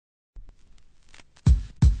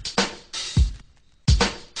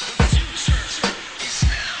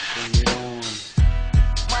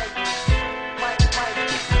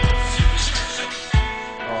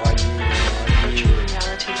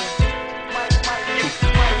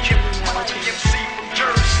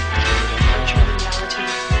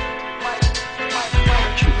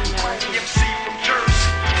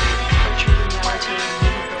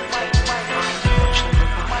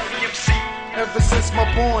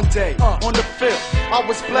one day, on the 5th, I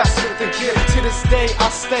was blessed with the gift. To this day, I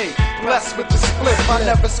stay blessed with the split. I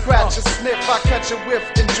never scratch or sniff, I catch a whiff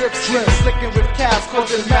and drift. Slicking with calves,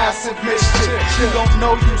 causing massive mischief. You don't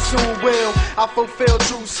know, you soon will. I fulfill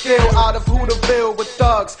true skill out of Hooterville with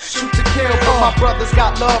thugs. Shoot to kill, but my brothers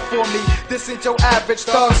got love for me. This ain't your average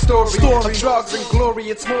thug story of drugs and glory.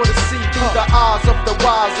 It's more to see through the eyes of the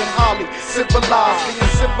wise and highly civilized.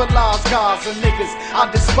 Being civilized guys and niggas I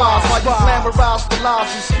despise. While you glamorize the lies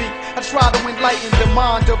you speak, I try to enlighten the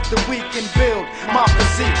mind of the weak and build my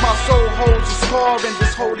physique. My soul holds a scar in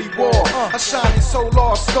this holy war. A shining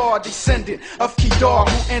solar star descendant of Kedar,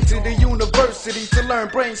 who entered the university to learn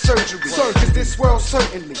brain surgery. Cause this world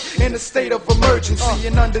certainly in a state of emergency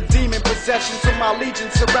and under demon possession. So my legion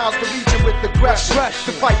surrounds the region with aggression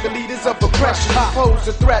to fight the leaders of oppression. Pose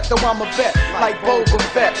a threat, though I'm a vet like Boba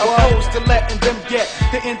Fett, opposed to letting them get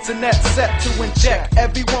the internet set to inject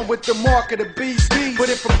everyone with the mark of the beast. But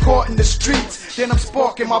if I'm caught in the streets, then I'm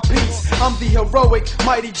sparking my peace. I'm the heroic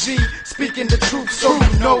Mytee G, speaking the truth so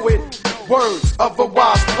you know it. Words of a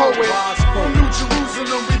wise poet. From New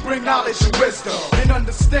Jerusalem we bring knowledge and wisdom and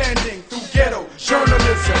understanding through ghetto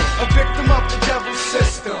journalism. A victim of the devil's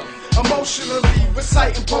system, emotionally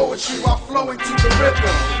reciting poetry while flowing to the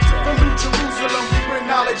rhythm. From New Jerusalem we bring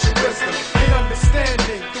knowledge and wisdom and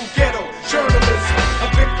understanding through ghetto journalism. A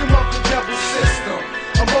victim of the devil's system,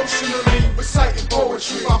 emotionally reciting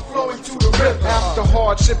poetry while flowing to the rhythm. After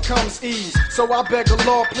hardship comes ease, so I beg the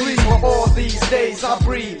Lord please. For all these days I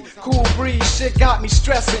breathe, cool breeze, shit got me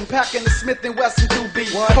stressing. Packing the Smith & Wesson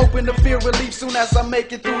 2B, hoping to feel relief soon as I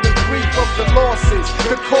make it through the grief of the losses.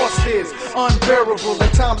 The cost is unbearable,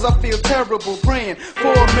 at times I feel terrible, praying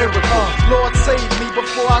for a miracle. Lord save me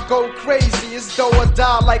before I go crazy, it's though I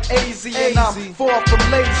die like AZ. And I'm far from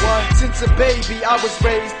lazy, since a baby I was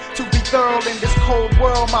raised to be thorough in this cold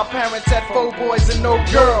world. My parents had 4 boys and no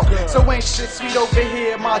girl, so ain't shit sweet over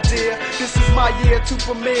here, my dear. This is my year to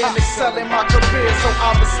premiere and excel in my career, so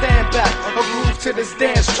I will stand back, a groove to this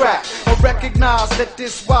dance track. I recognize that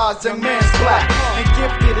this wise young man's black and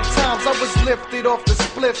gifted. At times I was lifted off the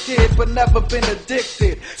split kid, but never been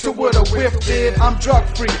addicted to what a whiff did. I'm drug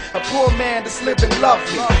free, a poor man that's living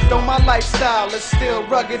lovely, though my lifestyle is still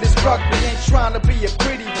rugged as rugby. Ain't trying to be a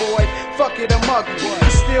pretty boy, fuck it, I'm ugly.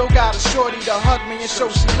 Still got a shorty to hug me and show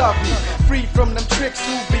she love me. Free from them tricks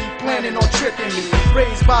who be planning on tricking me.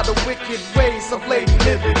 Raised by the wicked ways of lady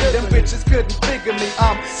living. Them bitches couldn't figure me.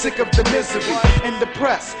 I'm sick of the misery and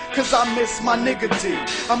depressed, cause I miss my nigga D.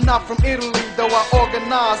 I'm not from Italy, though I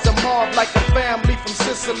organize a mob like a family from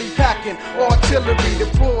Sicily. Packing artillery to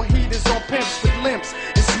pull heaters on pimps with limps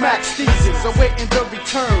and smack steezes, awaiting the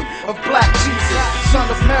return of Black Jesus, son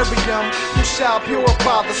of Miriam, who shall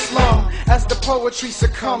purify the slum as the poetry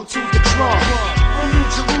succumb to the drum. From New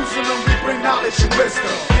Jerusalem we bring knowledge and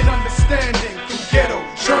wisdom and understanding through ghetto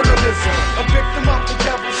journalism. A victim of the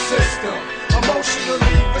devil's system,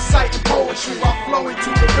 emotionally reciting poetry while flowing to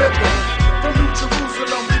the rhythm. From New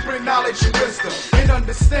Jerusalem we bring knowledge and wisdom and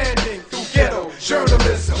understanding through ghetto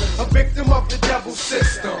journalism. A victim of the devil's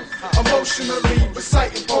system, emotionally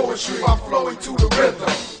reciting poetry while flowing to the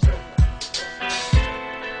rhythm.